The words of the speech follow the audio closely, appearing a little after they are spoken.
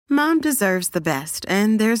Mom deserves the best,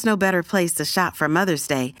 and there's no better place to shop for Mother's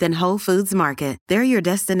Day than Whole Foods Market. They're your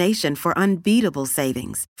destination for unbeatable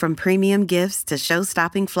savings, from premium gifts to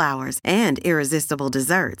show-stopping flowers and irresistible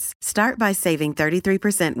desserts. Start by saving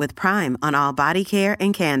 33% with Prime on all body care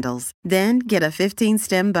and candles. Then get a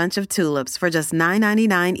 15-stem bunch of tulips for just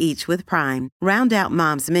 $9.99 each with Prime. Round out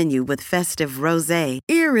Mom's menu with festive rosé,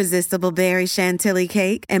 irresistible berry chantilly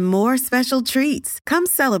cake, and more special treats. Come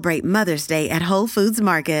celebrate Mother's Day at Whole Foods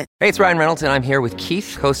Market. Hey, it's Ryan Reynolds, and I'm here with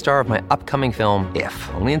Keith, co-star of my upcoming film, If,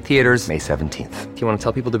 only in theaters May 17th. Do you want to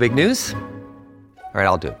tell people the big news? All right,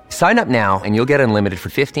 I'll do it. Sign up now and you'll get unlimited for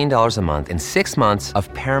 $15 a month and 6 months of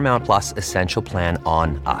Paramount Plus Essential Plan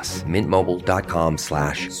on us.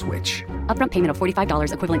 MintMobile.com/switch. Upfront payment of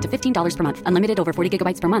 $45 equivalent to $15 per month. Unlimited over 40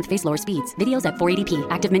 gigabytes per month. Face lower speeds. Videos at 480p.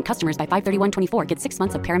 Active Mint customers by 531.24 get 6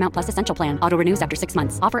 months of Paramount Plus Essential Plan. Auto renews after 6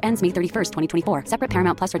 months. Offer ends May 31st, 2024. Separate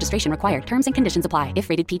Paramount Plus registration required. Terms and conditions apply if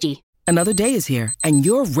rated PG. Another day is here, and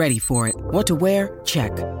you're ready for it. What to wear?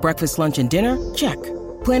 Check. Breakfast, lunch, and dinner? Check.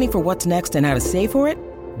 Planning for what's next and how to save for it?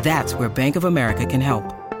 That's where Bank of America can help.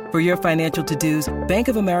 For your financial to-dos, Bank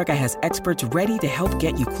of America has experts ready to help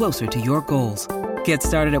get you closer to your goals. Get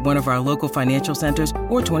started at one of our local financial centers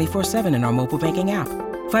or 24/7 in our mobile banking app.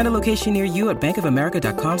 Find a location near you at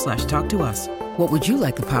bankofamerica.com/talktous. What would you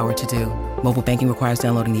like the power to do? Mobile banking requires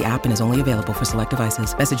downloading the app and is only available for select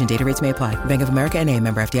devices. Message and data rates may apply. Bank of America N.A.,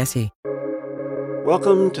 member FDIC.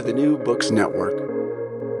 Welcome to the New Books Network.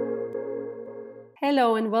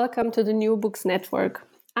 Hello and welcome to the New Books Network.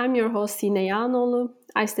 I'm your host, Sine Janolu.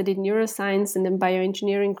 I studied neuroscience and then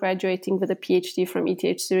bioengineering, graduating with a PhD from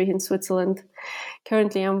ETH Zurich in Switzerland.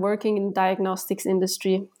 Currently, I'm working in the diagnostics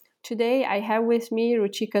industry. Today, I have with me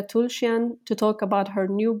Ruchika Tulsian to talk about her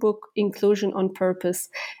new book, Inclusion on Purpose,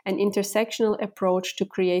 an intersectional approach to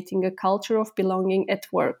creating a culture of belonging at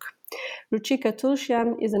work. Ruchika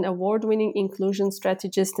Tulsian is an award-winning inclusion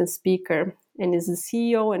strategist and speaker, and is the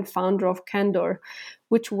CEO and founder of Candor,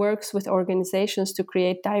 which works with organizations to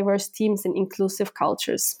create diverse teams and inclusive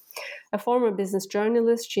cultures. A former business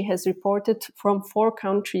journalist, she has reported from 4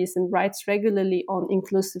 countries and writes regularly on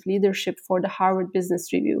inclusive leadership for the Harvard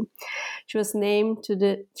Business Review. She was named to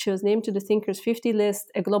the Thinkers 50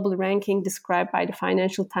 list, a global ranking described by the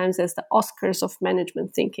Financial Times as the Oscars of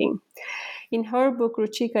management thinking. In her book,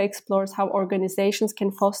 Ruchika explores how organizations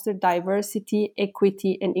can foster diversity,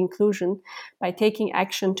 equity, and inclusion by taking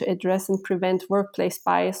action to address and prevent workplace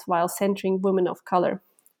bias while centering women of color.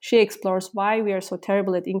 She explores why we are so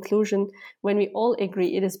terrible at inclusion when we all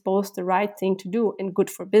agree it is both the right thing to do and good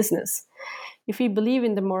for business. If we believe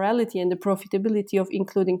in the morality and the profitability of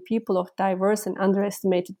including people of diverse and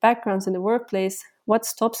underestimated backgrounds in the workplace, what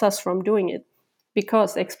stops us from doing it?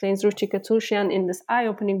 Because, explains Ruchika Tulsian in this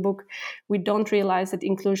eye-opening book, we don't realize that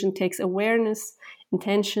inclusion takes awareness,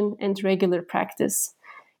 intention, and regular practice.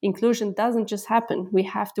 Inclusion doesn't just happen, we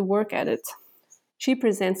have to work at it. She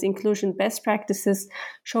presents inclusion best practices,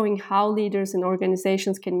 showing how leaders and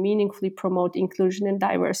organizations can meaningfully promote inclusion and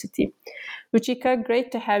diversity. Ruchika,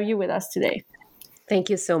 great to have you with us today. Thank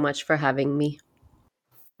you so much for having me.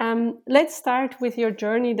 Let's start with your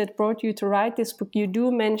journey that brought you to write this book. You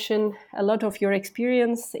do mention a lot of your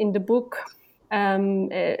experience in the book,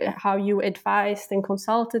 how you advised and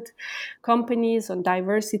consulted companies on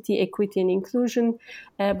diversity, equity, and inclusion,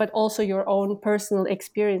 but also your own personal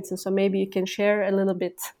experiences. So maybe you can share a little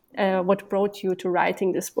bit what brought you to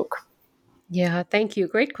writing this book. Yeah, thank you.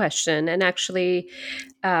 Great question. And actually,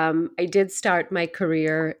 I did start my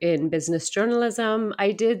career in business journalism.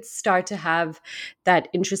 I did start to have that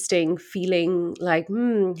interesting feeling like,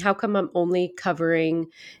 how come I'm only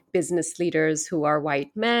covering business leaders who are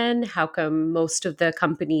white men? How come most of the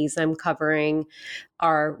companies I'm covering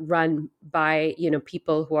are run by,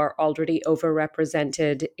 people who are already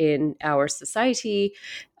overrepresented in our society?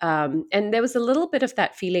 And there was a little bit of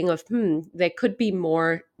that feeling of, there could be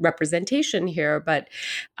more representation here, but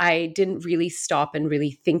I didn't really stop and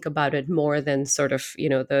really think about it more than sort of,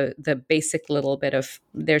 the basic little bit of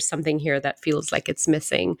there's something here that feels like it's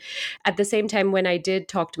missing. At the same time, when I did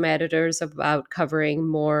talk to my editors about covering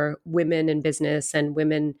more women in business and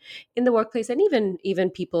women in the workplace, and even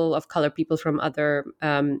people of color, people from other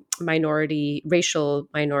racial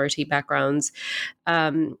minority backgrounds,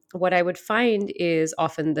 what I would find is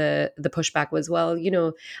often the pushback was, well,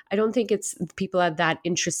 I don't think it's people are that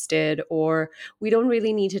interested, or we don't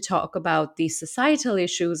really need to talk about the societal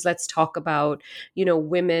issues. Let's talk about,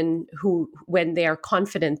 women who, when they are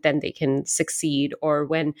confident, then they can succeed, or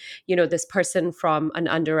when, this person from an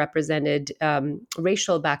underrepresented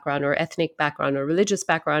racial background or ethnic background or religious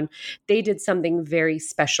background, they did something very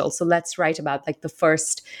special. So let's write about like the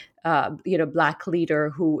first Black leader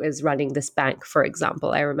who is running this bank, for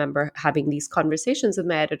example. I remember having these conversations with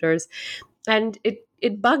my editors, and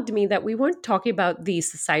it bugged me that we weren't talking about the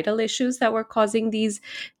societal issues that were causing these,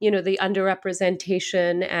 the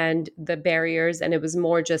underrepresentation and the barriers. And it was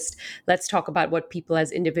more just, let's talk about what people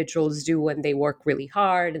as individuals do when they work really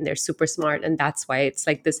hard and they're super smart. And that's why it's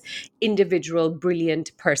like this individual,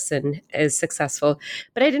 brilliant person is successful.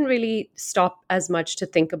 But I didn't really stop as much to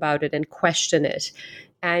think about it and question it.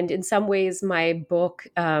 And in some ways, my book,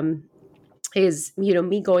 is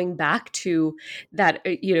me going back to that,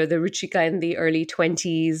 the Ruchika in the early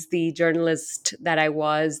 20s, the journalist that I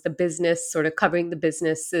was, the business, sort of covering the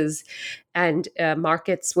businesses and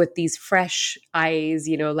markets with these fresh eyes,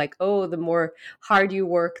 like, oh, the more hard you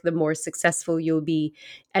work, the more successful you'll be,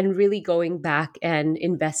 and really going back and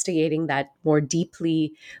investigating that more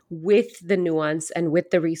deeply with the nuance and with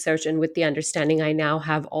the research and with the understanding I now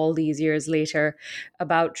have all these years later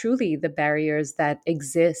about truly the barriers that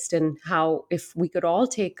exist, and how if we could all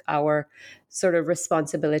take our sort of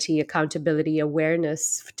responsibility, accountability,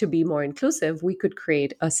 awareness to be more inclusive, we could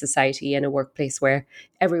create a society and a workplace where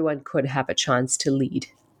everyone could have a chance to lead.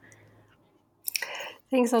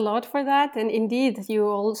 Thanks a lot for that. And indeed, you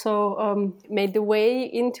also made the way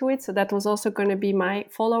into it. So that was also going to be my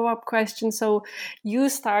follow-up question. So you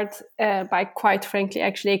start by quite frankly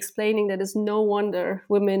actually explaining that it's no wonder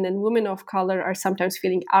women and women of color are sometimes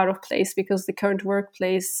feeling out of place, because the current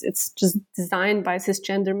workplace, it's just designed by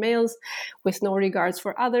cisgender males with no regards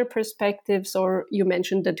for other perspectives. Or you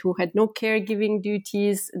mentioned that who had no caregiving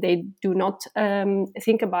duties, they do not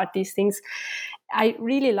think about these things. I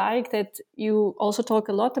really like that you also talk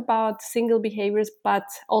a lot about single behaviors, but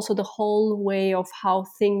also the whole way of how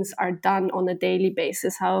things are done on a daily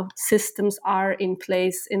basis, how systems are in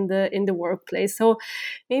place in the workplace. So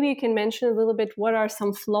maybe you can mention a little bit, what are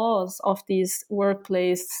some flaws of these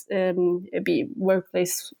workplace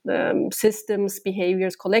systems,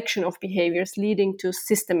 behaviors, collection of behaviors leading to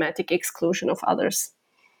systematic exclusion of others?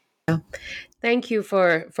 Yeah. Thank you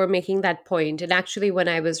for making that point. And actually, when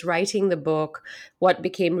I was writing the book, what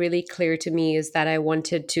became really clear to me is that I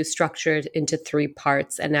wanted to structure it into 3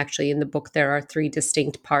 parts. And actually, in the book, there are 3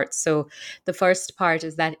 distinct parts. So the first part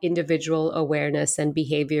is that individual awareness and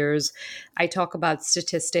behaviors. I talk about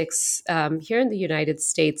statistics here in the United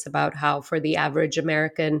States about how for the average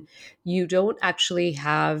American, you don't actually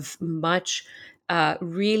have much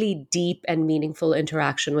really deep and meaningful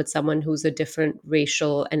interaction with someone who's a different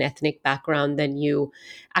racial and ethnic background than you,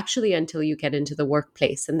 actually until you get into the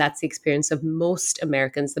workplace. And that's the experience of most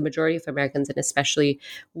Americans, the majority of Americans, and especially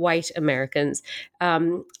white Americans.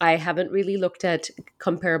 I haven't really looked at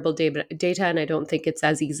comparable data, and I don't think it's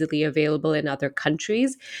as easily available in other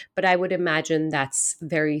countries, but I would imagine that's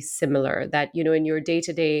very similar, that, in your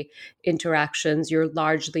day-to-day interactions, you're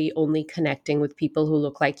largely only connecting with people who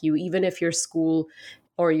look like you, even if your school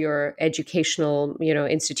or your educational,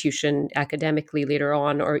 institution academically later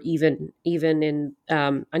on, or even in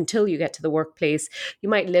until you get to the workplace, you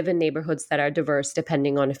might live in neighborhoods that are diverse,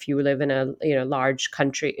 depending on if you live in a large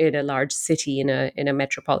country, in a large city, in a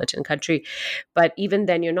metropolitan country. But even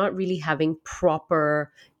then, you're not really having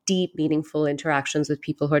proper, deep, meaningful interactions with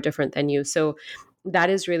people who are different than you. So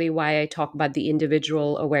that is really why I talk about the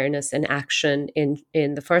individual awareness and action in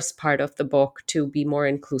the first part of the book, to be more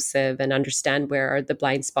inclusive and understand where are the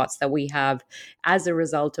blind spots that we have as a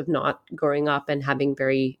result of not growing up and having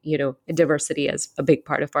very, diversity as a big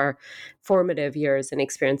part of our formative years and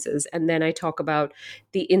experiences. And then I talk about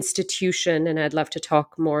the institution, and I'd love to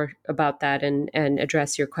talk more about that and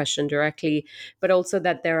address your question directly, but also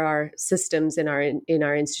that there are systems in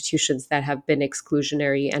our institutions that have been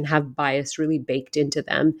exclusionary and have bias really baked into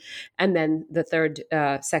them. And then the third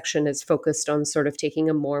section is focused on sort of taking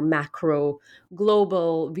a more macro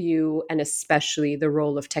global view, and especially the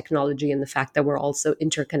role of technology and the fact that we're also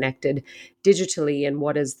interconnected digitally, and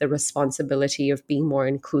what is the responsibility of being more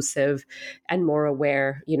inclusive and more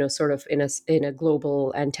aware, sort of in a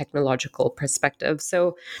global and technological perspective.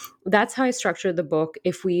 So that's how I structured the book.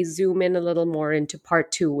 If we zoom in a little more into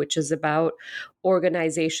part 2, which is about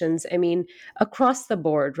organizations, I mean, across the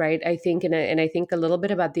board, right? I think, and I think a little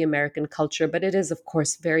bit about the American culture, but it is, of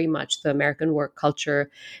course, very much the American work culture.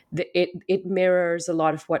 It mirrors a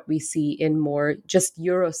lot of what we see in more just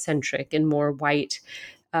Eurocentric and more white,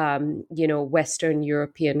 Western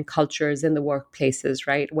European cultures in the workplaces,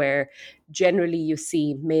 right? Where generally you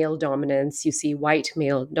see male dominance, you see white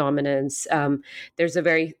male dominance. There's a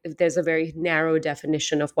very narrow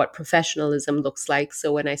definition of what professionalism looks like.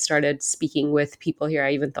 So when I started speaking with people here,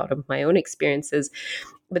 I even thought of my own experiences.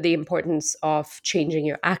 but the importance of changing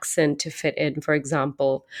your accent to fit in, for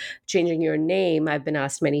example, changing your name. I've been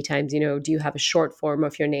asked many times, do you have a short form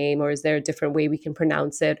of your name, or is there a different way we can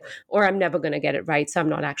pronounce it? Or I'm never going to get it right, so I'm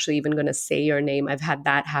not actually even going to say your name. I've had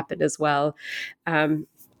that happen as well. And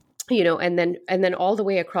then all the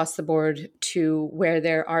way across the board to where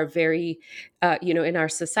there are very, in our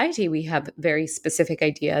society, we have very specific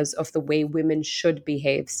ideas of the way women should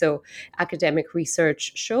behave. So academic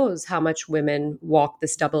research shows how much women walk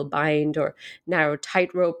this double bind or narrow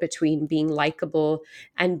tightrope between being likable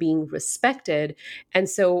and being respected. And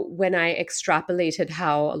so when I extrapolated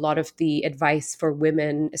how a lot of the advice for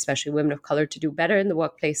women, especially women of color, to do better in the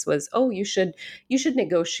workplace was, you should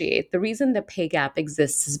negotiate. The reason the pay gap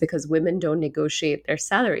exists is because women don't negotiate their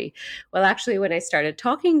salary. Well, actually, when I started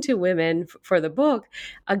talking to women for the book,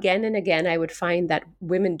 again and again, I would find that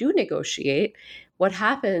women do negotiate. What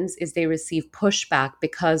happens is they receive pushback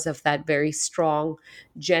because of that very strong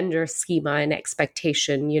gender schema and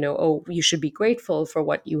expectation, you should be grateful for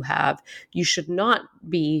what you have. You should not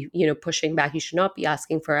be, pushing back. You should not be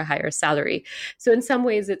asking for a higher salary. So in some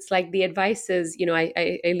ways, it's like the advice is,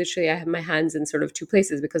 I literally have my hands in sort of two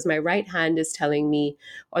places, because my right hand is telling me,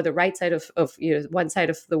 or the right side of one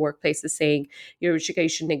side of the workplace is saying, you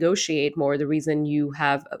should negotiate more. The reason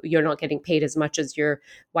you're not getting paid as much as your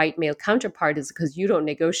white male counterpart is because you don't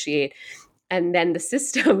negotiate. And then the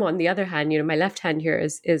system, on the other hand, my left hand here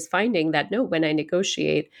is finding that, no, when I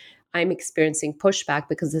negotiate, I'm experiencing pushback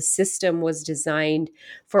because the system was designed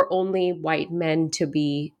for only white men to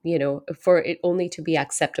be, for it only to be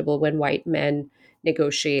acceptable when white men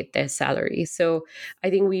negotiate their salary. So I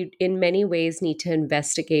think we, in many ways, need to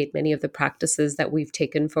investigate many of the practices that we've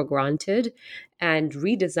taken for granted and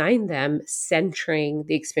redesign them, centering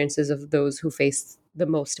the experiences of those who face the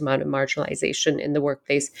most amount of marginalization in the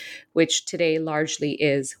workplace, which today largely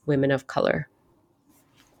is women of color.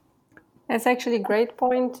 That's actually a great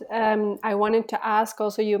point. I wanted to ask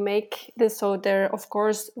also, you make this, so there, of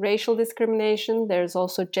course, racial discrimination, there's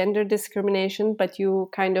also gender discrimination, but you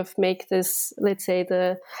kind of make this, let's say,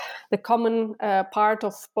 the common part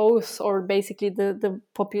of both, or basically the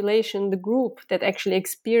population, the group that actually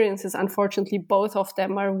experiences, unfortunately, both of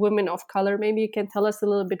them are women of color. Maybe you can tell us a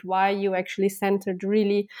little bit why you actually centered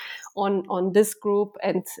really on this group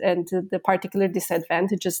and the particular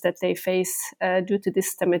disadvantages that they face due to this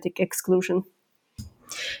systematic exclusion.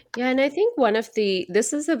 Yeah, and I think when I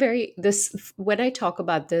talk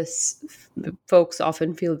about this, folks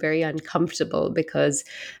often feel very uncomfortable, because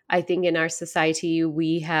I think in our society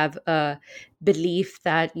we have a belief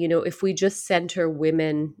that, if we just center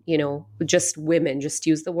women, just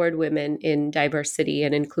use the word women in diversity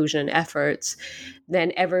and inclusion efforts,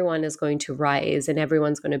 then everyone is going to rise and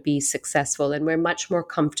everyone's going to be successful. And we're much more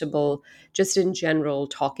comfortable just in general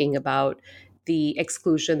talking about the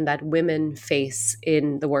exclusion that women face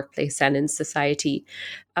in the workplace and in society,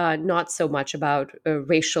 not so much about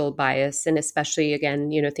racial bias. And especially,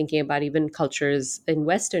 again, thinking about even cultures in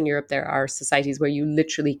Western Europe, there are societies where you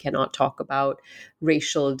literally cannot talk about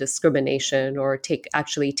racial discrimination or take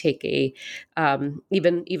a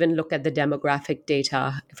even look at the demographic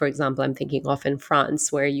data. For example, I'm thinking of in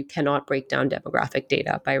France, where you cannot break down demographic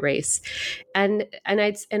data by race. And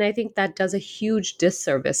I think that does a huge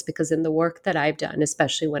disservice, because in the work that I've done,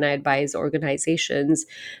 especially when I advise organizations,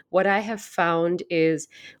 what I have found is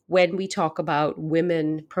when we talk about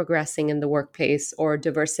women progressing in the workplace, or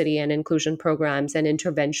diversity and inclusion programs and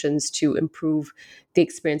interventions to improve the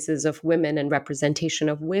experiences of women and representation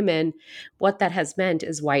of women, what that has meant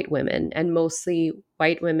is white women, and mostly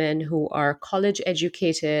white women who are college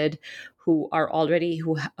educated, who are already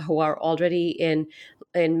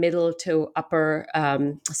in middle to upper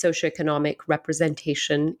socioeconomic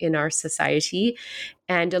representation in our society.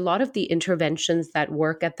 And a lot of the interventions that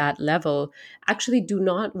work at that level actually do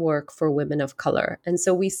not work for women of color. And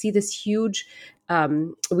so we see this huge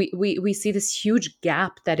we see this huge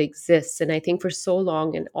gap that exists. And I think for so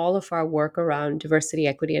long in all of our work around diversity,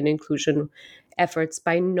 equity, and inclusion efforts,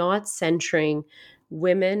 by not centering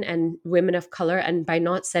women and women of color, and by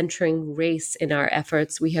not centering race in our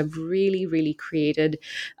efforts, we have really, really created,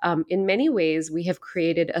 in many ways, we have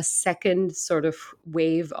created a second sort of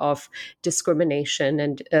wave of discrimination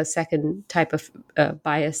and a second type of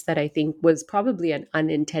bias that I think was probably an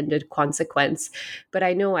unintended consequence. But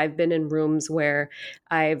I know I've been in rooms where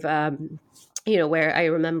I've where I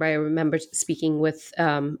remember speaking with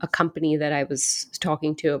a company that I was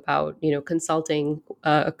talking to about, consulting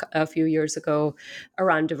a few years ago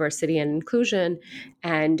around diversity and inclusion,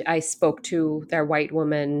 and I spoke to their white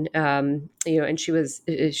woman, and she was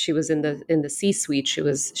in the C-suite. She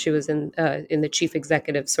was in the chief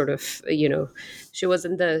executive sort of, she was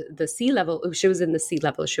in the C-level. She was in the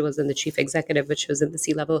C-level. She was in the chief executive, but she was in the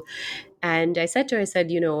C-level. And I said to her, I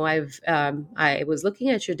said, I was looking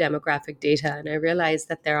at your demographic data, and I realized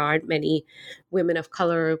that there aren't many women of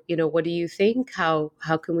color. What do you think? How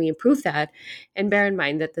can we improve that? And bear in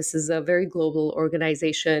mind that this is a very global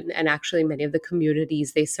organization, and actually many of the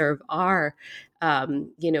communities they serve are,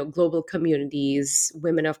 global communities,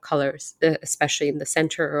 women of color, especially in the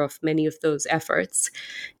center of many of those efforts.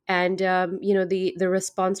 And the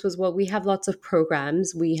response was, well, we have lots of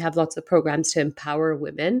programs. We have lots of programs to empower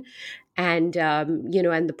women. And,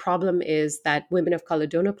 and the problem is that women of color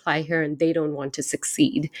don't apply here and they don't want to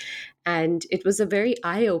succeed. And it was a very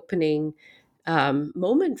eye-opening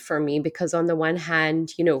moment for me, because on the one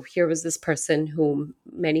hand, here was this person whom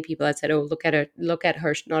many people had said, oh, look at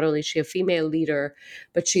her. Not only is she a female leader,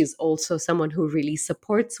 but she's also someone who really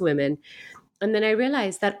supports women. And then I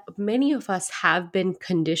realized that many of us have been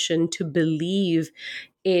conditioned to believe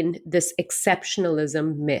in this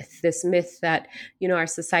exceptionalism myth, this myth that, our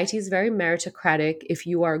society is very meritocratic. If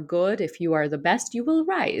you are good, if you are the best, you will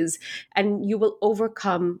rise and you will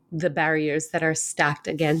overcome the barriers that are stacked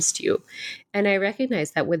against you. And I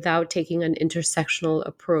recognize that without taking an intersectional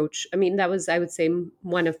approach, that was, I would say,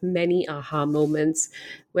 one of many aha moments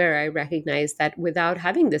where I recognized that without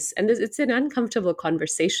having this, and it's an uncomfortable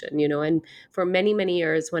conversation, and for many, many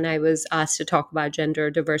years when I was asked to talk about gender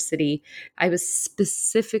diversity, I was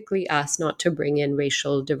specifically asked not to bring in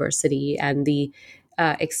racial diversity and the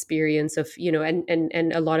experience of,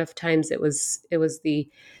 and a lot of times it was the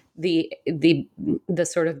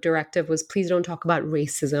sort of directive was, please don't talk about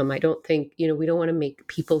racism. I don't think, we don't want to make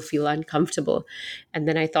people feel uncomfortable. And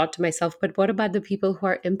then I thought to myself, but what about the people who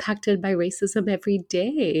are impacted by racism every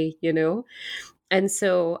day, And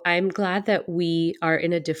so I'm glad that we are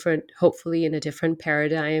hopefully in a different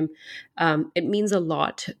paradigm. It means a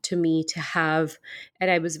lot to me to have,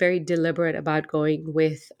 and I was very deliberate about going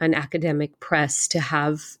with an academic press to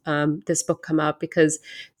have this book come out, because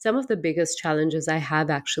some of the biggest challenges I have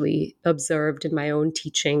actually observed in my own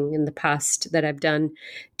teaching in the past that I've done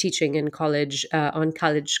teaching in college, on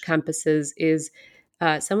college campuses, is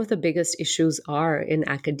some of the biggest issues are in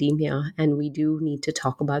academia, and we do need to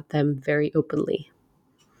talk about them very openly.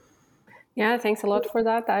 Yeah, thanks a lot for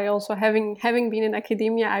that. I also, having been in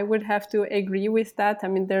academia, I would have to agree with that.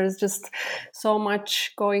 There's just so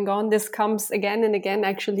much going on. This comes again and again,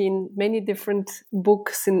 actually, in many different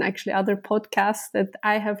books and actually other podcasts that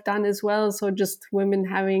I have done as well. So just women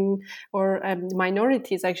having, or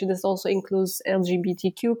minorities, actually, this also includes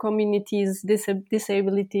LGBTQ communities,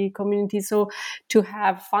 disability communities. So to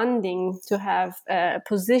have funding, to have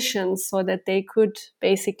positions so that they could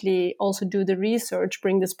basically also do the research,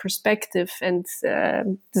 bring this perspective. And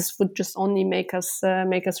this would just only make us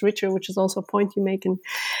richer, which is also a point you make, and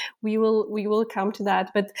we will come to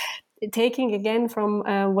that. But taking again from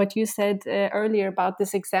what you said earlier about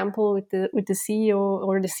this example with the CEO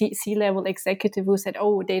or the C-level executive who said,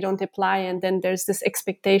 "Oh, they don't apply," and then there's this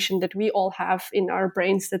expectation that we all have in our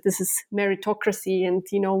brains that this is meritocracy, and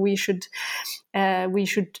we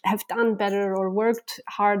should have done better or worked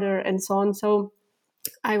harder and so on. So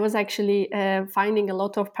I was actually finding a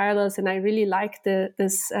lot of parallels, and I really liked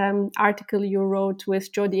this article you wrote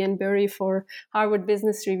with Jodi Ann Berry for Harvard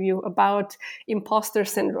Business Review about imposter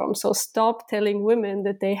syndrome. So stop telling women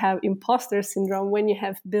that they have imposter syndrome when you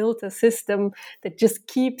have built a system that just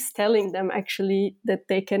keeps telling them actually that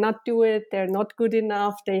they cannot do it, they're not good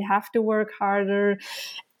enough, they have to work harder.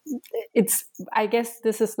 I guess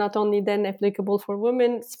this is not only then applicable for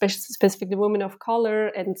women, specifically women of color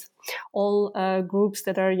and all groups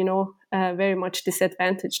that are, very much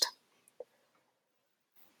disadvantaged.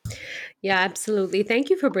 Yeah, absolutely. Thank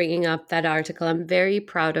you for bringing up that article. I'm very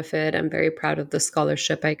proud of it. I'm very proud of the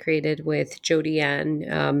scholarship I created with Jodi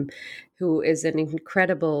Ann, who is an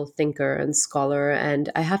incredible thinker and scholar. And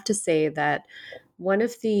I have to say that one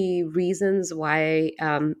of the reasons why,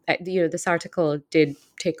 this article did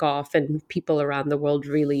take off and people around the world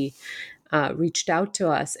really reached out to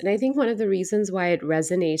us. And I think one of the reasons why it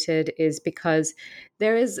resonated is because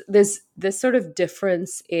there is this sort of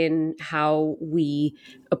difference in how we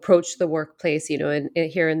approach the workplace.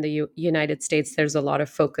 Here in the United States, there's a lot of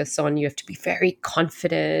focus on you have to be very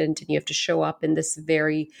confident and you have to show up in this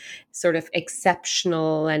very sort of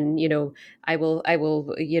exceptional and, I'll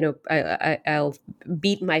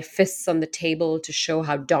beat my fists on the table to show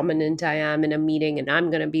how dominant I am in a meeting, and I'm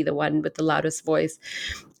going to be the one with the loudest voice.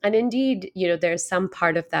 And indeed, there's some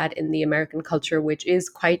part of that in the American culture, which is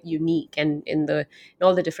quite unique. And in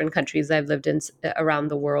all the different countries I've lived in around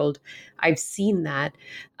the world, I've seen that.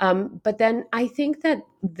 But then I think that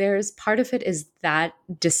there's part of it is that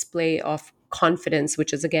display of confidence,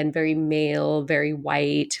 which is again very male, very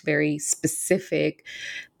white, very specific.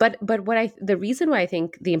 But the reason why I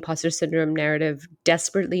think the imposter syndrome narrative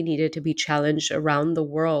desperately needed to be challenged around the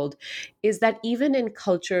world is that even in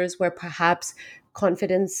cultures where perhaps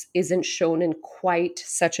confidence isn't shown in quite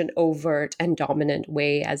such an overt and dominant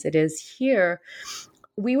way as it is here,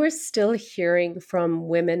 we were still hearing from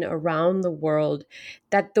women around the world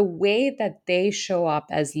that the way that they show up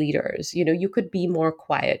as leaders, you could be more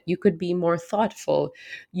quiet, you could be more thoughtful,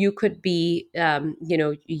 you could be,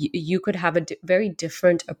 you could have a very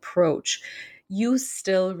different approach. You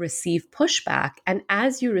still receive pushback. And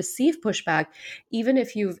as you receive pushback, even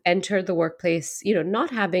if you've entered the workplace, not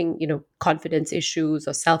having, confidence issues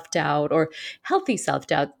or self-doubt or healthy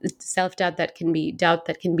self-doubt that can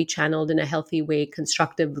be channeled in a healthy way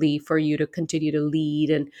constructively for you to continue to lead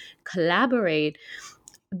and collaborate,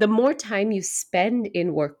 the more time you spend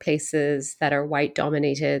in workplaces that are white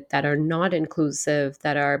dominated, that are not inclusive,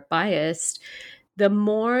 that are biased, the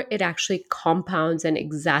more it actually compounds and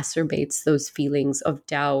exacerbates those feelings of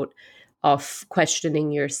doubt, of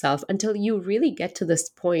questioning yourself, until you really get to this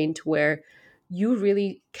point where you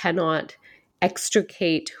really cannot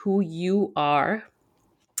extricate who you are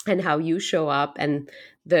and how you show up and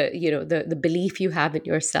the belief you have in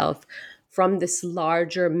yourself from this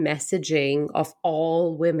larger messaging of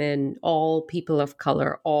all women, all people of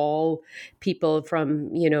color, all people from,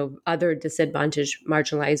 other disadvantaged,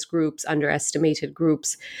 marginalized groups, underestimated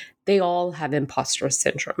groups. They all have imposter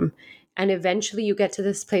syndrome. And eventually you get to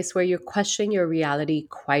this place where you're questioning your reality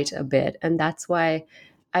quite a bit. And that's why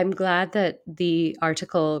I'm glad that the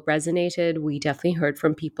article resonated. We definitely heard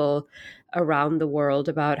from people around the world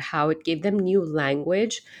about how it gave them new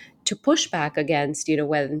language to push back against,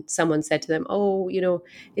 when someone said to them, oh,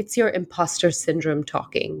 it's your imposter syndrome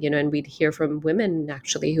talking, and we'd hear from women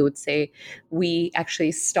actually who would say, we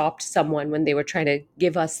actually stopped someone when they were trying to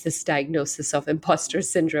give us this diagnosis of imposter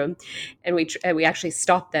syndrome. And we actually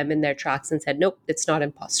stopped them in their tracks and said, nope, it's not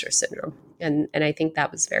imposter syndrome. And I think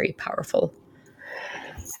that was very powerful.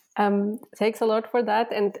 Thanks a lot for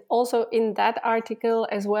that. And also in that article,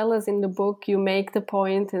 as well as in the book, you make the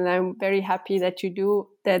point, and I'm very happy that you do,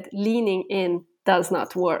 that leaning in does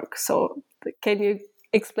not work. So can you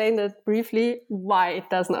explain that briefly, why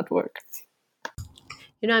it does not work?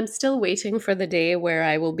 I'm still waiting for the day where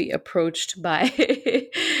I will be approached by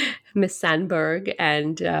Miss Sandberg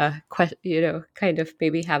and, kind of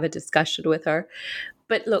maybe have a discussion with her.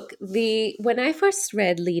 But look, when I first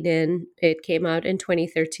read Lean In, it came out in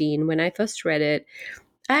 2013. When I first read it,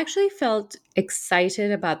 I actually felt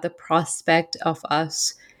excited about the prospect of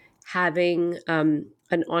us having an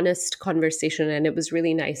honest conversation. And it was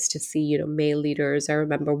really nice to see, male leaders. I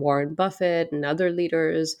remember Warren Buffett and other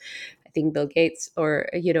leaders, I think Bill Gates, or,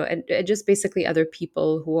 and just basically other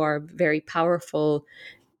people who are very powerful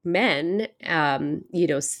men,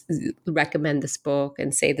 recommend this book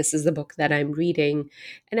and say, this is the book that I'm reading.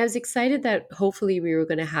 And I was excited that hopefully we were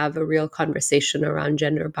going to have a real conversation around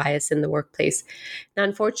gender bias in the workplace. Now,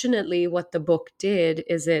 unfortunately, what the book did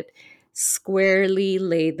is it squarely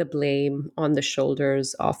laid the blame on the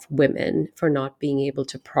shoulders of women for not being able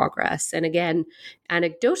to progress. And again,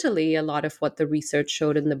 anecdotally, a lot of what the research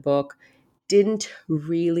showed in the book didn't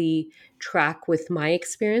really track with my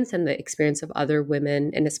experience and the experience of other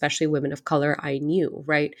women, and especially women of color I knew,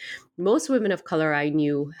 right? Most women of color I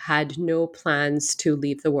knew had no plans to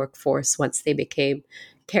leave the workforce once they became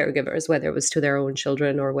caregivers, whether it was to their own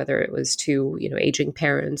children or whether it was to, aging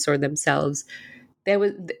parents or themselves. That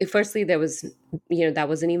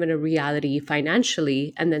wasn't even a reality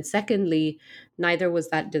financially. And then secondly, neither was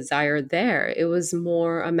that desire there. It was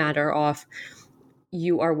more a matter of,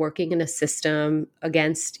 you are working in a system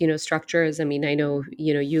against, structures. I mean, I know,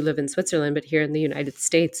 you live in Switzerland, but here in the United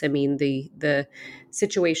States, I mean, the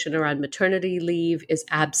situation around maternity leave is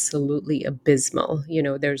absolutely abysmal.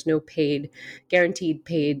 There's no guaranteed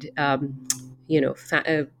paid,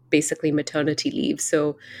 basically maternity leave.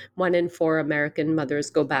 So 1 in 4 American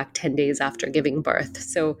mothers go back 10 days after giving birth.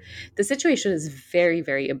 So the situation is very,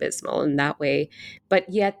 very abysmal in that way. But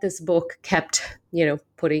yet this book kept,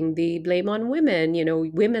 putting the blame on women.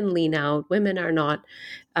 Women lean out, women are not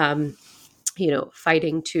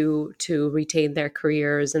fighting to retain their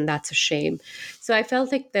careers, and that's a shame. So I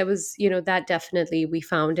felt like there was, that definitely we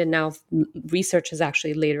found, and now research has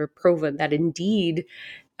actually later proven that indeed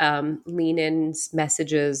lean in's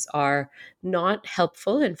messages are not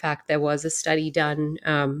helpful. In fact, there was a study done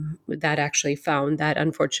that actually found that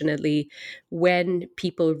unfortunately, when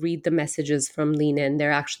people read the messages from lean in,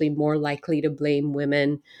 they're actually more likely to blame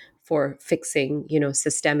women for fixing,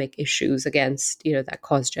 systemic issues against, that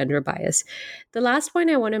cause gender bias. The last point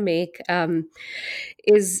I want to make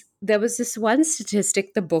is there was this one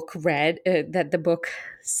statistic the book that the book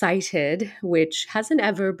cited, which hasn't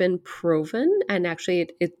ever been proven, and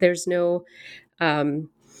actually, there's no. The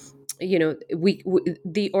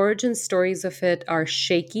origin stories of it are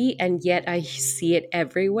shaky, and yet I see it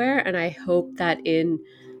everywhere. And I hope that in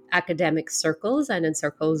academic circles and in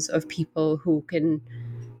circles of people who can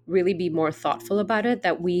really be more thoughtful about it,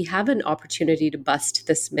 that we have an opportunity to bust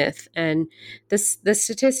this myth. And the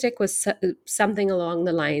statistic was something along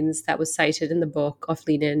the lines that was cited in the book of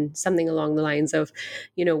Lean In, something along the lines of,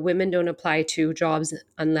 women don't apply to jobs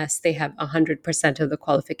unless they have 100% of the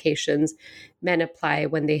qualifications. Men apply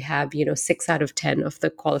when they have, 6 out of 10 of the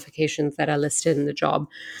qualifications that are listed in the job.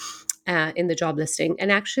 In the job listing.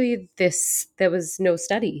 And actually there was no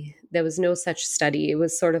study. There was no such study. It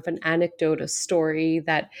was sort of an anecdote, a story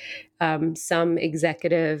that some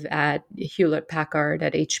executive at Hewlett Packard,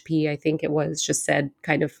 at HP, I think it was, just said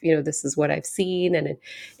kind of, this is what I've seen. And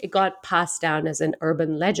it got passed down as an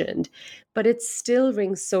urban legend. But it still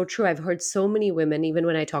rings so true. I've heard so many women, even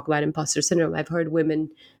when I talk about imposter syndrome, I've heard women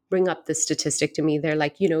bring up this statistic to me. They're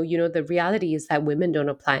like, the reality is that women don't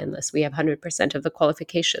apply unless we have 100% of the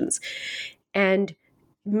qualifications. And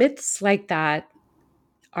myths like that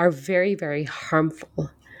are very, very harmful,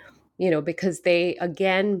 because they,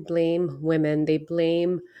 again, blame women. They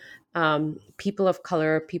blame people of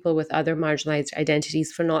color, people with other marginalized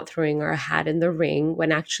identities for not throwing our hat in the ring,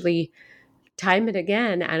 when actually, time and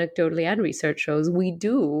again, anecdotally and research shows we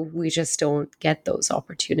just don't get those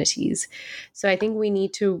opportunities. So I think we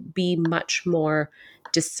need to be much more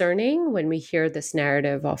discerning when we hear this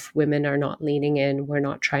narrative of women are not leaning in, we're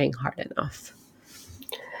not trying hard enough.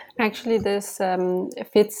 Actually, this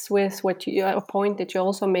fits with a point that you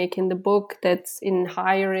also make in the book, that's in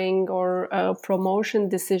hiring or promotion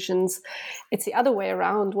decisions, it's the other way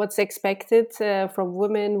around. What's expected from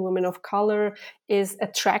women of color, is a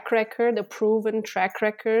track record, a proven track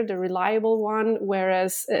record, a reliable one,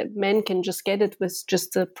 whereas men can just get it with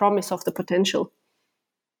just the promise of the potential.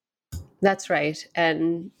 That's right.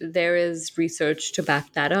 And there is research to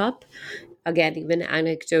back that up. Again, even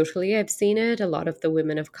anecdotally, I've seen it. A lot of the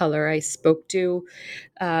women of color I spoke to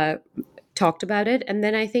talked about it. And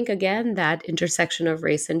then I think, again, that intersection of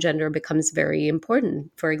race and gender becomes very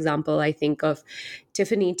important. For example, I think of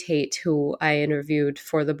Tiffany Tate, who I interviewed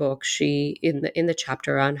for the book. She, in the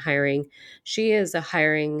chapter on hiring, she is a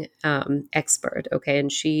hiring expert, okay?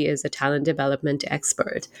 And she is a talent development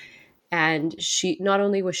expert. And she, not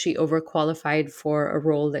only was she overqualified for a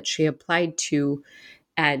role that she applied to,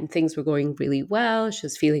 and things were going really well, she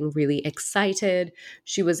was feeling really excited.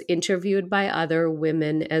 She was interviewed by other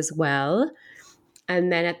women as well.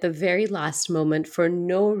 And then at the very last moment, for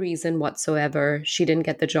no reason whatsoever, she didn't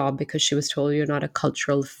get the job because she was told, you're not a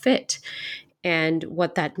cultural fit. And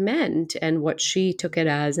what that meant, and what she took it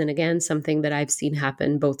as, and again, something that I've seen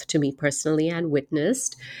happen both to me personally and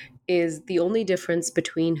witnessed, is the only difference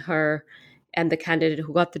between her and the candidate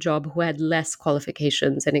who got the job, who had less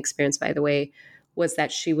qualifications and experience, by the way, was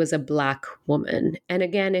that she was a Black woman. And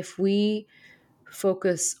again, if we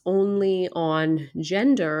focus only on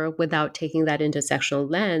gender without taking that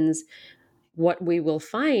intersectional lens, what we will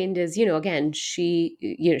find is, again, she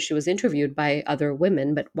was interviewed by other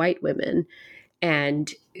women, but white women.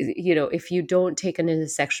 And, if you don't take an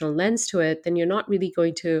intersectional lens to it, then you're not really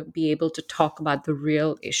going to be able to talk about the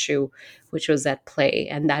real issue, which was at play.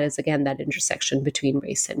 And that is, again, that intersection between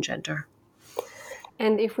race and gender.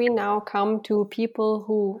 And if we now come to people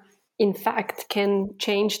who, in fact, can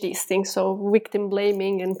change these things, so victim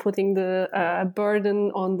blaming and putting the burden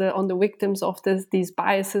on the victims of these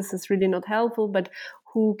biases is really not helpful, but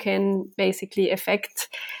who can basically affect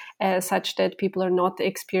such that people are not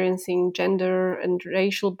experiencing gender and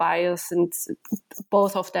racial bias, and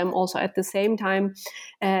both of them also at the same time,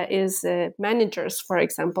 is managers, for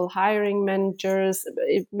example, hiring managers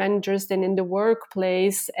then in the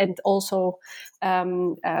workplace, and also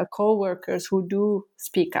co-workers who do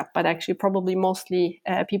speak up, but actually probably mostly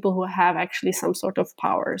people who have actually some sort of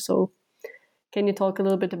power. So can you talk a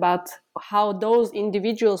little bit about how those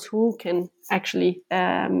individuals who can actually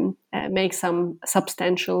make some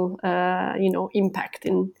substantial, impact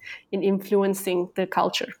in influencing the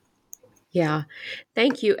culture? Yeah,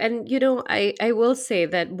 thank you. And, I will say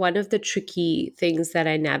that one of the tricky things that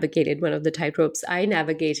I navigated, one of the tightropes I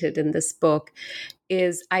navigated in this book,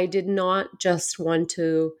 is I did not just want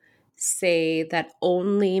to say that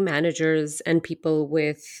only managers and people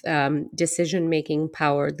with decision-making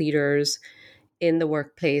power, leaders in the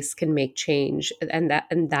workplace, can make change, and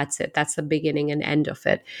that's it. That's the beginning and end of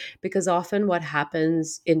it. Because often what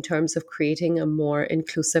happens in terms of creating a more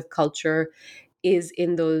inclusive culture is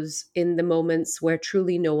in the moments where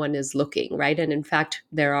truly no one is looking, right? And in fact,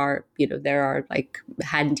 there are like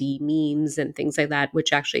handy memes and things like that,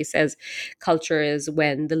 which actually says culture is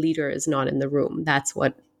when the leader is not in the room. That's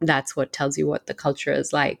what tells you what the culture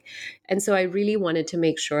is like. And so I really wanted to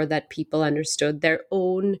make sure that people understood their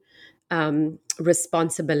own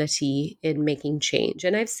responsibility in making change.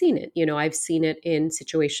 And I've seen it, I've seen it in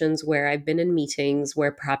situations where I've been in meetings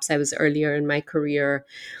where perhaps I was earlier in my career,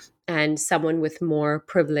 and someone with more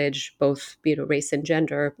privilege, both, race and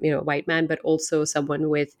gender, white man, but also someone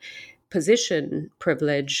with position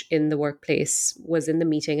privilege in the workplace was in the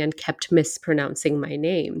meeting and kept mispronouncing my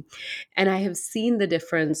name. And I have seen the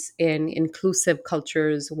difference in inclusive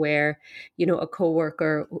cultures where, a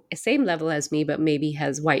coworker, same level as me, but maybe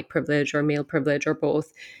has white privilege or male privilege or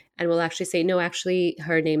both, and will actually say, no, actually,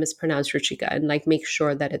 her name is pronounced Ruchika, and like make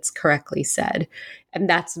sure that it's correctly said. And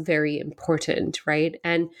that's very important, right?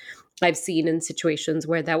 And I've seen in situations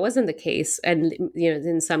where that wasn't the case. And,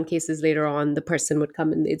 in some cases later on, the person would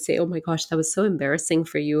come and they'd say, oh my gosh, that was so embarrassing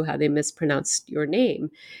for you, how they mispronounced your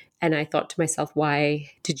name. And I thought to myself,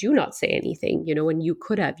 why did you not say anything? When you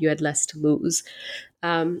could have, you had less to lose.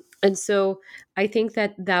 And so I think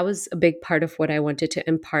that was a big part of what I wanted to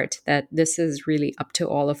impart, that this is really up to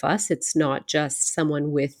all of us. It's not just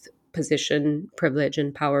someone with position privilege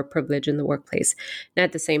and power privilege in the workplace. And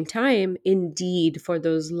at the same time, indeed, for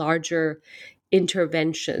those larger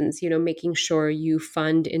interventions, making sure you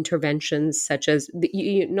fund interventions such as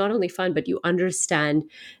you not only fund, but you understand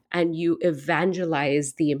and you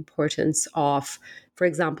evangelize the importance of, for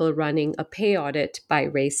example, running a pay audit by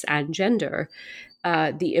race and gender.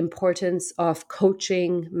 The importance of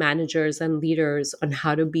coaching managers and leaders on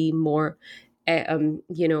how to be more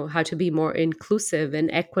how to be more inclusive and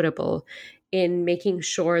equitable in making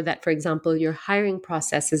sure that, for example, your hiring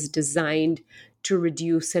process is designed to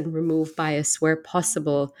reduce and remove bias where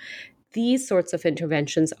possible. These sorts of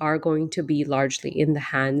interventions are going to be largely in the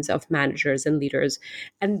hands of managers and leaders,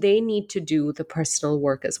 and they need to do the personal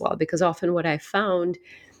work as well. Because often what I found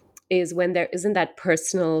is when there isn't that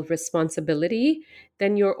personal responsibility,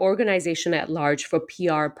 then your organization at large, for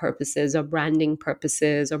PR purposes or branding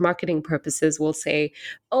purposes or marketing purposes, will say,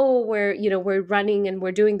 oh, we're running and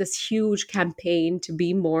we're doing this huge campaign to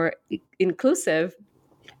be more inclusive.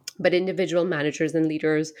 But individual managers and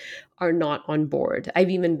leaders are not on board. I've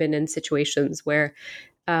even been in situations where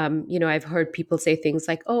I've heard people say things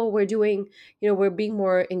like, oh, we're being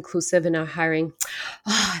more inclusive in our hiring.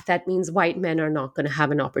 That means white men are not going to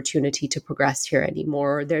have an opportunity to progress here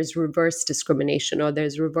anymore. Or there's reverse discrimination, or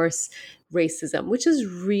there's reverse racism, which is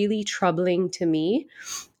really troubling to me.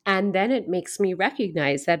 And then it makes me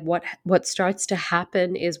recognize that what starts to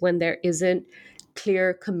happen is when there isn't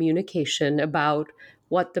clear communication about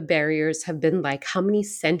what the barriers have been like, how many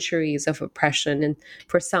centuries of oppression, and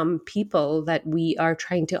for some people that we are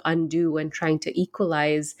trying to undo and trying to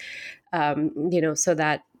equalize, so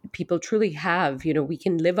that people truly have, we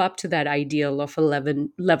can live up to that ideal of a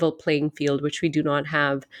level playing field, which we do not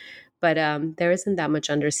have. But there isn't that much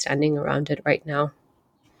understanding around it right now.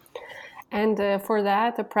 And for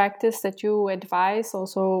that, a practice that you advise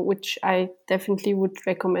also, which I definitely would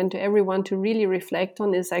recommend to everyone to really reflect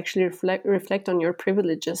on, is actually reflect on your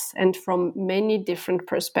privileges, and from many different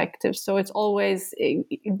perspectives. So it's always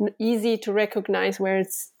easy to recognize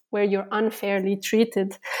where you're unfairly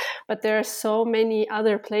treated, but there are so many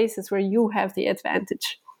other places where you have the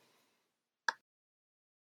advantage.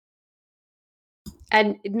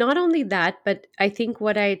 And not only that, but I think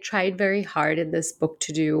what I tried very hard in this book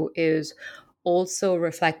to do is also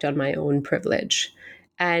reflect on my own privilege.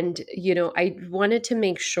 And, I wanted to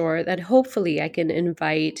make sure that hopefully I can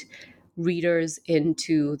invite readers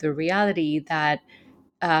into the reality that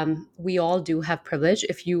we all do have privilege.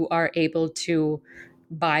 If you are able to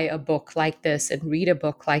buy a book like this and read a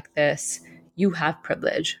book like this, you have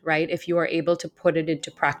privilege, right? If you are able to put it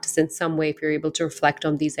into practice in some way, if you're able to reflect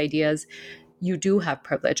on these ideas, you do have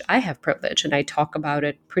privilege. I have privilege, and I talk about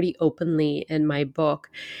it pretty openly in my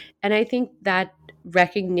book. And I think that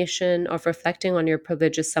recognition of reflecting on your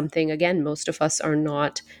privilege is something, again, most of us are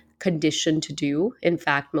not conditioned to do. In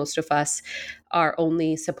fact, most of us are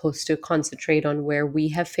only supposed to concentrate on where we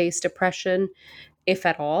have faced oppression, if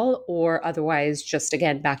at all, or otherwise just,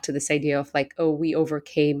 again, back to this idea of like, oh, we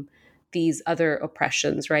overcame these other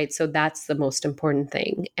oppressions, right? So that's the most important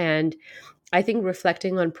thing. And I think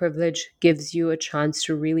reflecting on privilege gives you a chance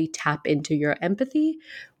to really tap into your empathy,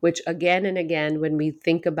 which again and again, when we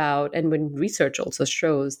think about, and when research also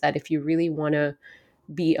shows that if you really want to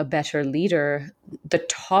be a better leader, the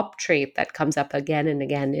top trait that comes up again and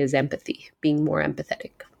again is empathy, being more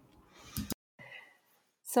empathetic.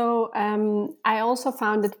 So I also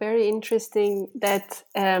found it very interesting that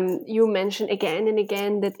you mentioned again and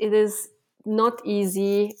again that it is not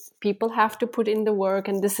easy. People have to put in the work,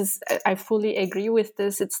 and this is, I fully agree with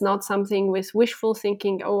this. It's not something with wishful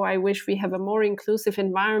thinking, oh, I wish we have a more inclusive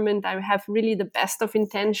environment. I have really the best of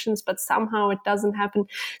intentions, but somehow it doesn't happen.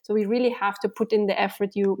 So we really have to put in the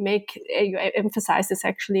effort. You emphasize this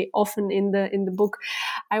actually often in the book.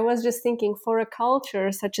 I was just thinking, for a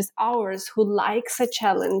culture such as ours, who likes a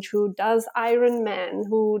challenge, who does Ironman,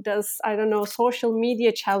 who does, I don't know, social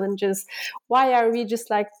media challenges, why are we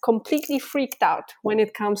just like completely freaked out when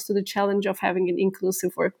it comes to the challenge of having an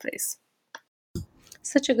inclusive workplace?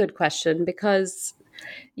 Such a good question, because,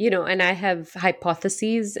 and I have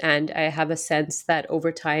hypotheses, and I have a sense that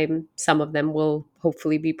over time, some of them will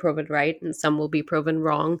hopefully be proven right and some will be proven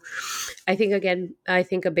wrong. I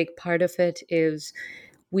think a big part of it is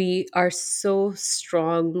we are so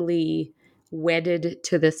strongly wedded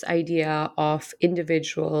to this idea of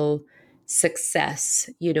individual success.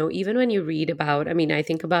 Even when you read about, I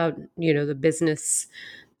think about, the business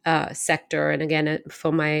sector. And again,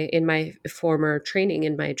 in my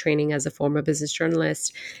training as a former business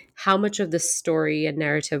journalist, how much of the story and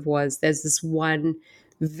narrative was there's this one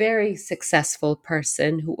very successful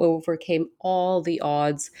person who overcame all the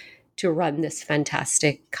odds to run this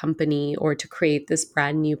fantastic company or to create this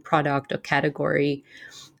brand new product or category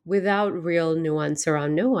without real nuance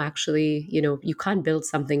around, no, actually, you can't build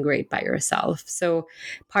something great by yourself. So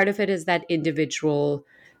part of it is that individual,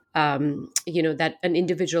 that an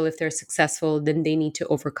individual, if they're successful, then they need to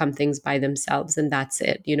overcome things by themselves. And that's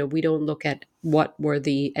it. We don't look at what were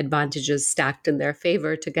the advantages stacked in their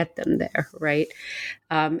favor to get them there, right?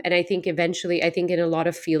 And I think eventually, in a lot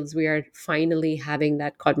of fields, we are finally having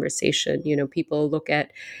that conversation. People look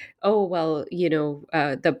at, oh, well,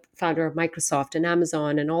 the founder of Microsoft and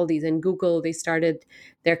Amazon and all these and Google, they started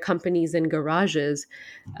their companies in garages.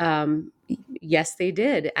 Yes, they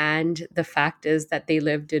did. And the fact is that they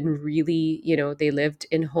lived in they lived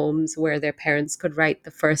in homes where their parents could write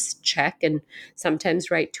the first check and sometimes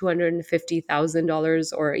write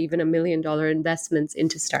 $250,000 or even $1 million investments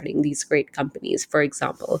into starting these great companies, for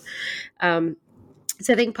example.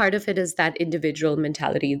 So I think part of it is that individual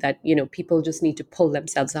mentality that, people just need to pull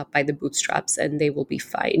themselves up by the bootstraps and they will be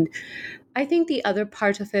fine. I think the other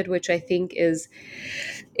part of it, which I think is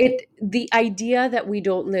the idea that we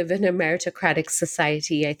don't live in a meritocratic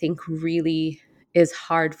society, I think really is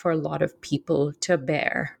hard for a lot of people to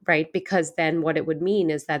bear, right? Because then what it would mean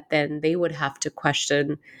is that then they would have to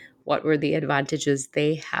question what were the advantages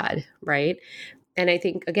they had, right? And I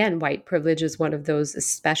think, again, white privilege is one of those,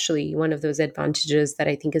 especially one of those advantages that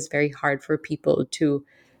I think is very hard for people to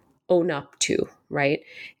own up to, right?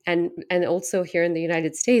 And also here in the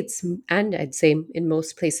United States, and I'd say in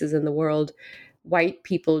most places in the world, white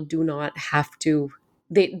people do not have to,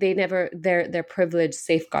 they never, their privilege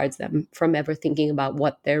safeguards them from ever thinking about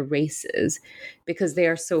what their race is, because they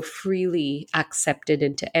are so freely accepted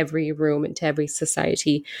into every room, into every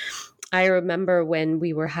society. I remember when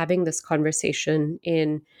we were having this conversation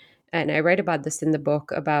and I write about this in the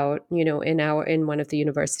book about, in one of the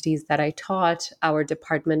universities that I taught, our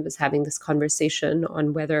department was having this conversation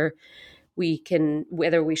on whether we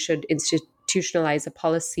should institutionalize a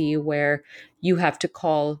policy where you have to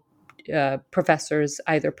call professors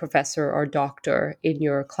either professor or doctor in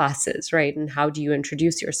your classes, right? And how do you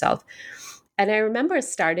introduce yourself? And I remember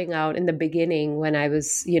starting out in the beginning when I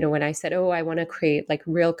was, when I said, oh, I want to create like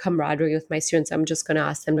real camaraderie with my students, I'm just going to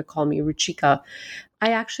ask them to call me Ruchika.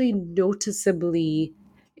 I actually noticeably,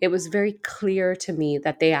 it was very clear to me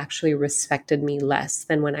that they actually respected me less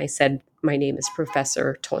than when I said my name is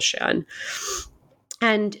Professor Tolshan.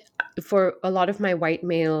 And for a lot of my white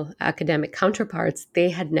male academic counterparts, they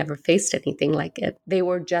had never faced anything like it. They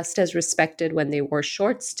were just as respected when they wore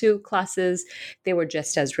shorts to classes. They were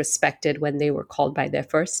just as respected when they were called by their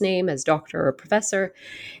first name as doctor or professor.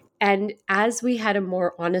 And as we had a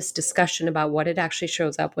more honest discussion about what it actually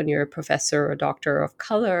shows up when you're a professor or doctor of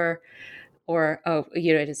color, or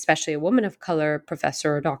especially a woman of color,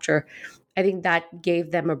 professor or doctor, I think that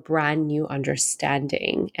gave them a brand new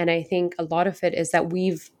understanding. And I think a lot of it is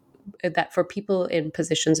that for people in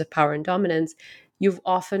positions of power and dominance, you've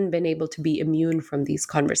often been able to be immune from these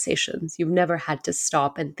conversations. You've never had to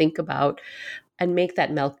stop and think about and make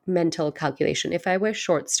that mental calculation. If I wear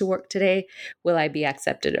shorts to work today, will I be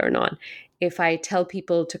accepted or not? If I tell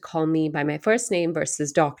people to call me by my first name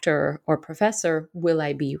versus doctor or professor, will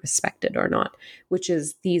I be respected or not? Which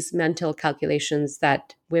is these mental calculations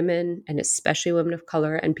that women, and especially women of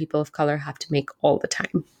color and people of color, have to make all the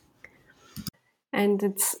time. And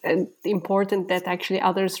it's important that actually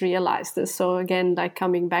others realize this. So again, like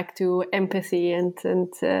coming back to empathy and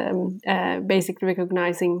basically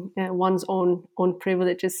recognizing one's own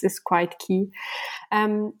privileges is quite key.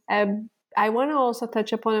 I want to also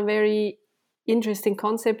touch upon a very interesting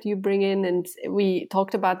concept you bring in, and we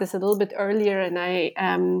talked about this a little bit earlier, and I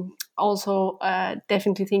also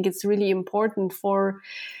definitely think it's really important for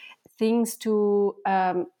things to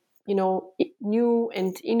new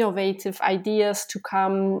and innovative ideas to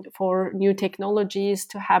come, for new technologies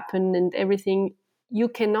to happen and everything. You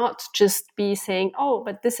cannot just be saying, oh,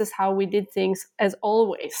 but this is how we did things as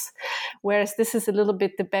always. Whereas this is a little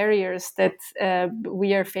bit the barriers that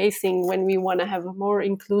we are facing when we want to have a more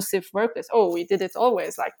inclusive workplace. Oh, we did it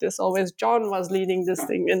always like this. Always John was leading this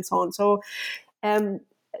thing and so on.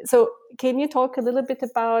 So can you talk a little bit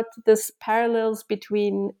about this parallels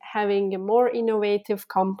between having a more innovative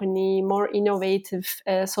company, more innovative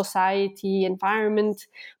society environment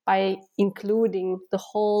by including the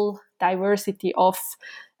whole diversity of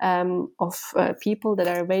people that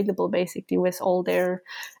are available, basically with all their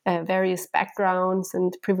various backgrounds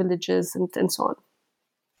and privileges and so on?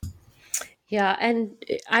 Yeah, and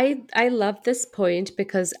I love this point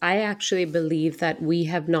because I actually believe that we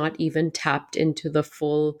have not even tapped into the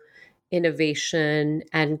full innovation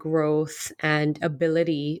and growth and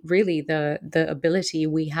ability, really the ability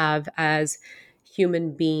we have as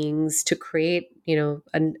human beings to create,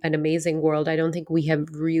 an amazing world. I don't think we have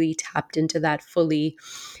really tapped into that fully.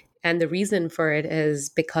 And the reason for it is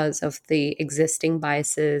because of the existing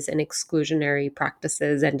biases and exclusionary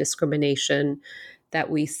practices and discrimination that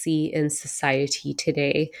we see in society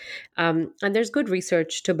today. And there's good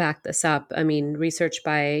research to back this up. I mean, research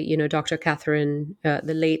by, Dr. Catherine,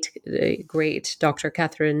 the late, great Dr.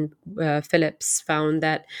 Catherine Phillips found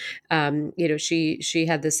that, she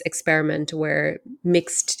had this experiment where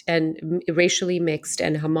racially mixed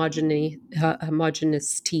and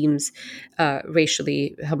homogeneous teams,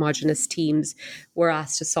 racially homogeneous teams were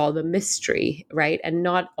asked to solve a mystery, right? And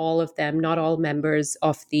not all members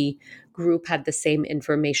of the group had the same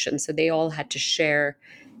information. So they all had to share.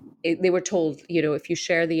 They were told, if you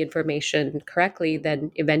share the information correctly,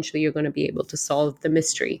 then eventually you're going to be able to solve the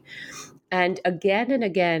mystery. And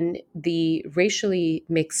again, the racially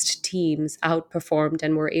mixed teams outperformed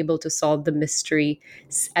and were able to solve the mystery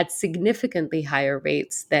at significantly higher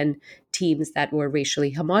rates than teams that were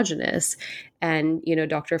racially homogenous. And,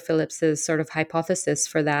 Dr. Phillips's sort of hypothesis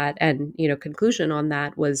for that and, conclusion on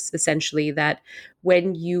that was essentially that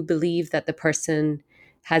when you believe that the person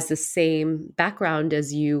has the same background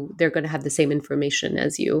as you, they're going to have the same information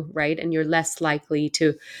as you, right? And you're less likely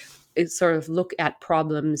to sort of look at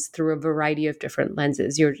problems through a variety of different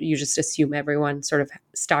lenses. You just assume everyone sort of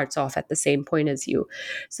starts off at the same point as you.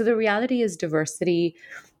 So the reality is diversity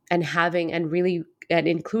and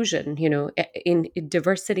inclusion, in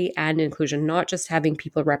diversity and inclusion, not just having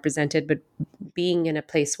people represented, but being in a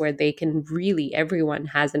place where they can really, everyone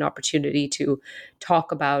has an opportunity to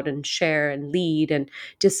talk about and share and lead and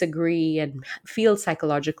disagree and feel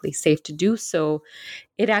psychologically safe to do so.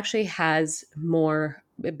 It actually has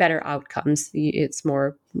better outcomes. It's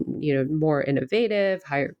more, more innovative,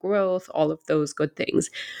 higher growth, all of those good things.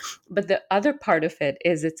 But the other part of it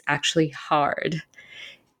is it's actually hard.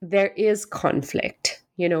 There is conflict.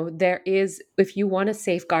 If you want to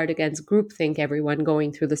safeguard against groupthink, everyone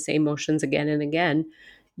going through the same motions again and again,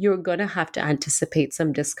 you're going to have to anticipate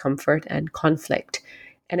some discomfort and conflict.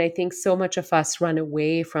 And I think so much of us run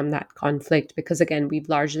away from that conflict because, again, we've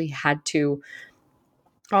largely had to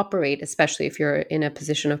operate, especially if you're in a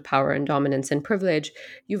position of power and dominance and privilege,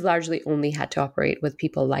 you've largely only had to operate with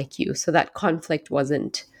people like you. So that conflict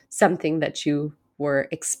wasn't something that you were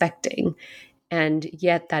expecting. And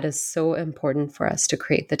yet that is so important for us to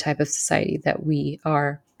create the type of society that we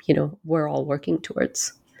are, we're all working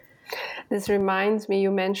towards. This reminds me,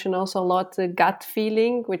 you mentioned also a lot the gut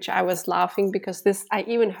feeling, which I was laughing because I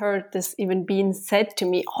even heard this even being said to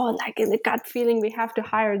me, like in the gut feeling, we have to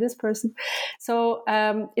hire this person. So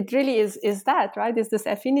it really is that, right? Is this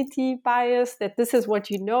affinity bias that this is what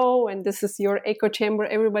you know and this is your echo chamber,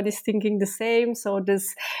 everybody's thinking the same. So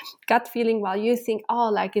this gut feeling, while you think,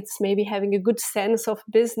 like it's maybe having a good sense of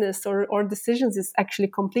business or decisions, is actually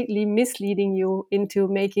completely misleading you into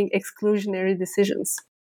making exclusionary decisions.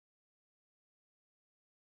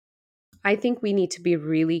 I think we need to be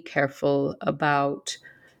really careful about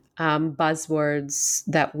buzzwords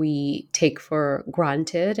that we take for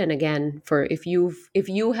granted. And again, if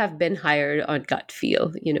you have been hired on gut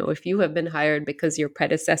feel, if you have been hired because your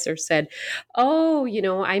predecessor said,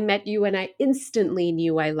 I met you and I instantly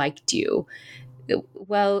knew I liked you.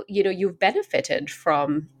 Well, you've benefited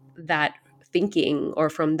from that thinking or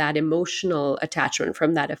from that emotional attachment,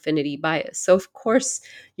 from that affinity bias. So of course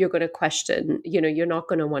you're going to question, you're not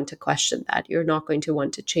going to want to question that. You're not going to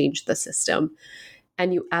want to change the system.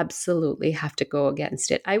 And you absolutely have to go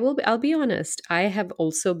against it. I'll be honest. I have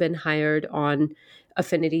also been hired on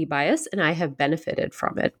affinity bias and I have benefited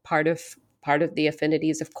from it. Part of the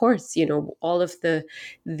affinities, of course, all of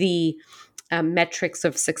the metrics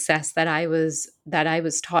of success that I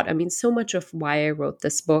was taught. I mean, so much of why I wrote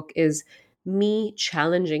this book is me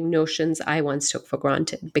challenging notions I once took for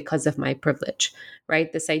granted because of my privilege,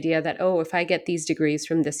 right? This idea that, if I get these degrees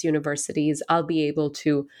from this universities, I'll be able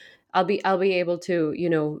to,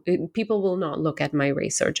 people will not look at my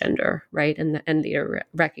race or gender, right? And they're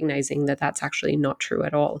recognizing that that's actually not true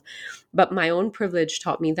at all. But my own privilege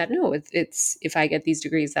taught me that no, it's if I get these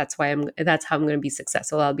degrees, that's how I'm going to be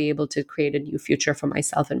successful. I'll be able to create a new future for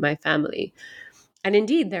myself and my family. And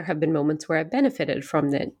indeed, there have been moments where I've benefited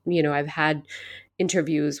from that. I've had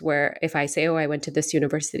interviews where if I say, I went to this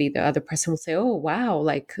university, the other person will say, wow,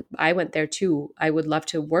 like I went there too. I would love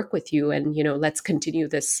to work with you. And, let's continue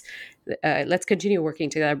this. Let's continue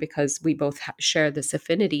working together because we both share this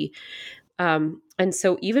affinity. And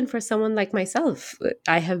so even for someone like myself,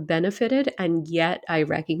 I have benefited, and yet I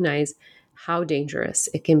recognize how dangerous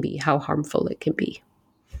it can be, how harmful it can be.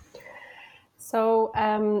 So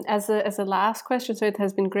as a last question, so it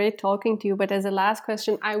has been great talking to you, but as a last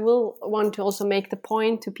question, I will want to also make the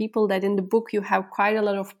point to people that in the book you have quite a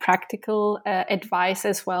lot of practical advice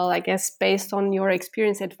as well, I guess, based on your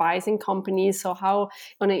experience advising companies. So how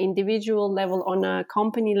on an individual level, on a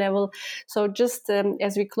company level. So just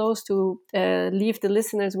as we close to leave the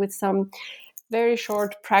listeners with some very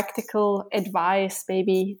short practical advice,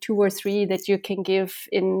 maybe 2 or 3 that you can give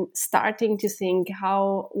in starting to think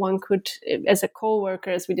how one could, as a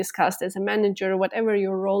coworker, as we discussed, as a manager, whatever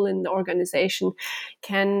your role in the organization,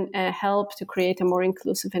 can help to create a more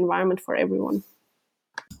inclusive environment for everyone.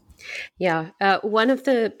 Yeah. One of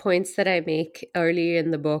the points that I make early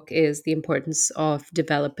in the book is the importance of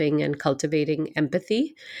developing and cultivating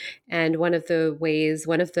empathy. And one of the ways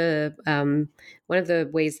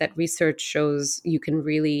that research shows you can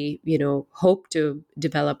really, hope to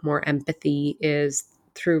develop more empathy is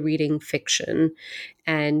through reading fiction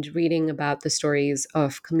and reading about the stories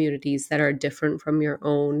of communities that are different from your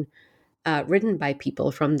own, written by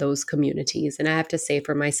people from those communities. And I have to say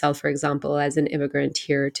for myself, for example, as an immigrant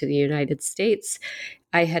here to the United States,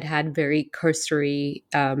 I had very cursory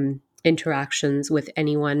interactions with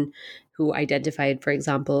anyone who identified, for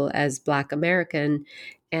example, as Black American.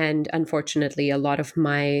 And unfortunately, a lot of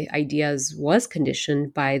my ideas was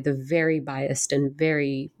conditioned by the very biased and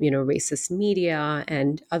very, racist media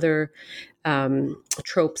and other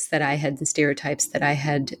tropes that I had and stereotypes that I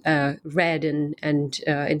had read and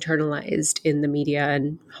internalized in the media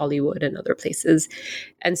and Hollywood and other places.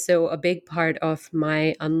 And so a big part of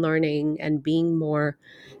my unlearning and being more,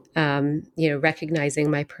 recognizing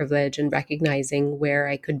my privilege and recognizing where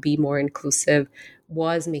I could be more inclusive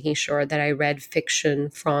was making sure that I read fiction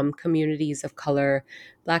from communities of color,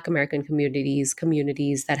 Black American communities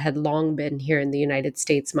that had long been here in the United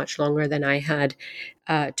States, much longer than I had,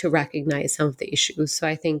 to recognize some of the issues. So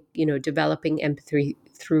I think, developing empathy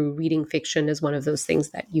through reading fiction is one of those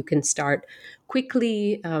things that you can start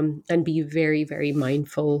quickly and be very, very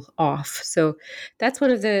mindful of. So that's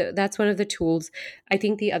one of the tools. I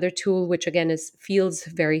think the other tool, which again feels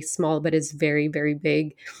very small but is very, very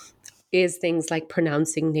big, is things like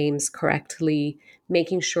pronouncing names correctly,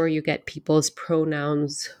 making sure you get people's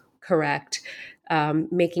pronouns correct,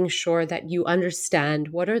 making sure that you understand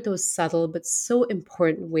what are those subtle but so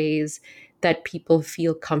important ways that people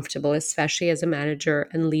feel comfortable, especially as a manager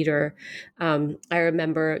and leader. I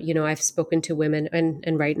remember, I've spoken to women,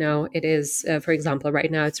 and right now it is, for example, right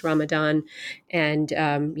now it's Ramadan, and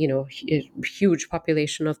a huge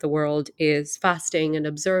population of the world is fasting and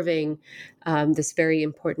observing this very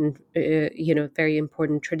important, very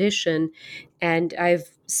important tradition. And I've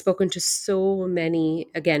spoken to so many,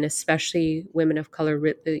 again, especially women of color,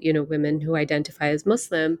 women who identify as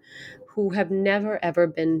Muslim, who have never ever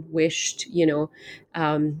been wished,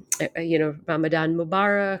 Ramadan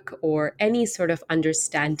Mubarak, or any sort of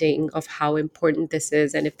understanding of how important this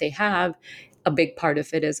is. And if they have, a big part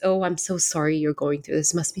of it is, oh, I'm so sorry you're going through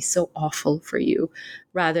this. Must be so awful for you,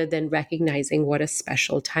 rather than recognizing what a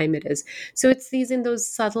special time it is. So it's those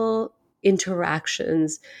subtle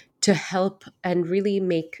interactions to help and really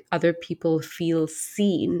make other people feel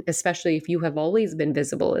seen, especially if you have always been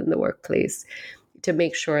visible in the workplace, to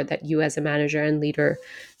make sure that you as a manager and leader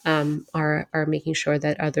are making sure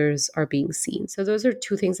that others are being seen. So those are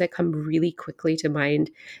two things that come really quickly to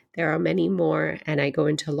mind. There are many more, and I go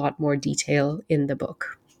into a lot more detail in the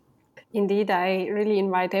book. Indeed, I really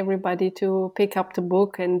invite everybody to pick up the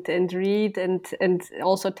book and read and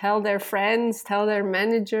also tell their friends, tell their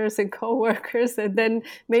managers and coworkers, and then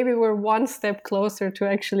maybe we're one step closer to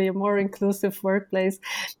actually a more inclusive workplace.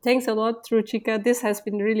 Thanks a lot, Ruchika. This has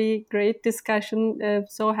been really great discussion.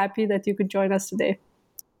 So happy that you could join us today.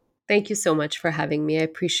 Thank you so much for having me. I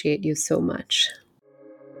appreciate you so much.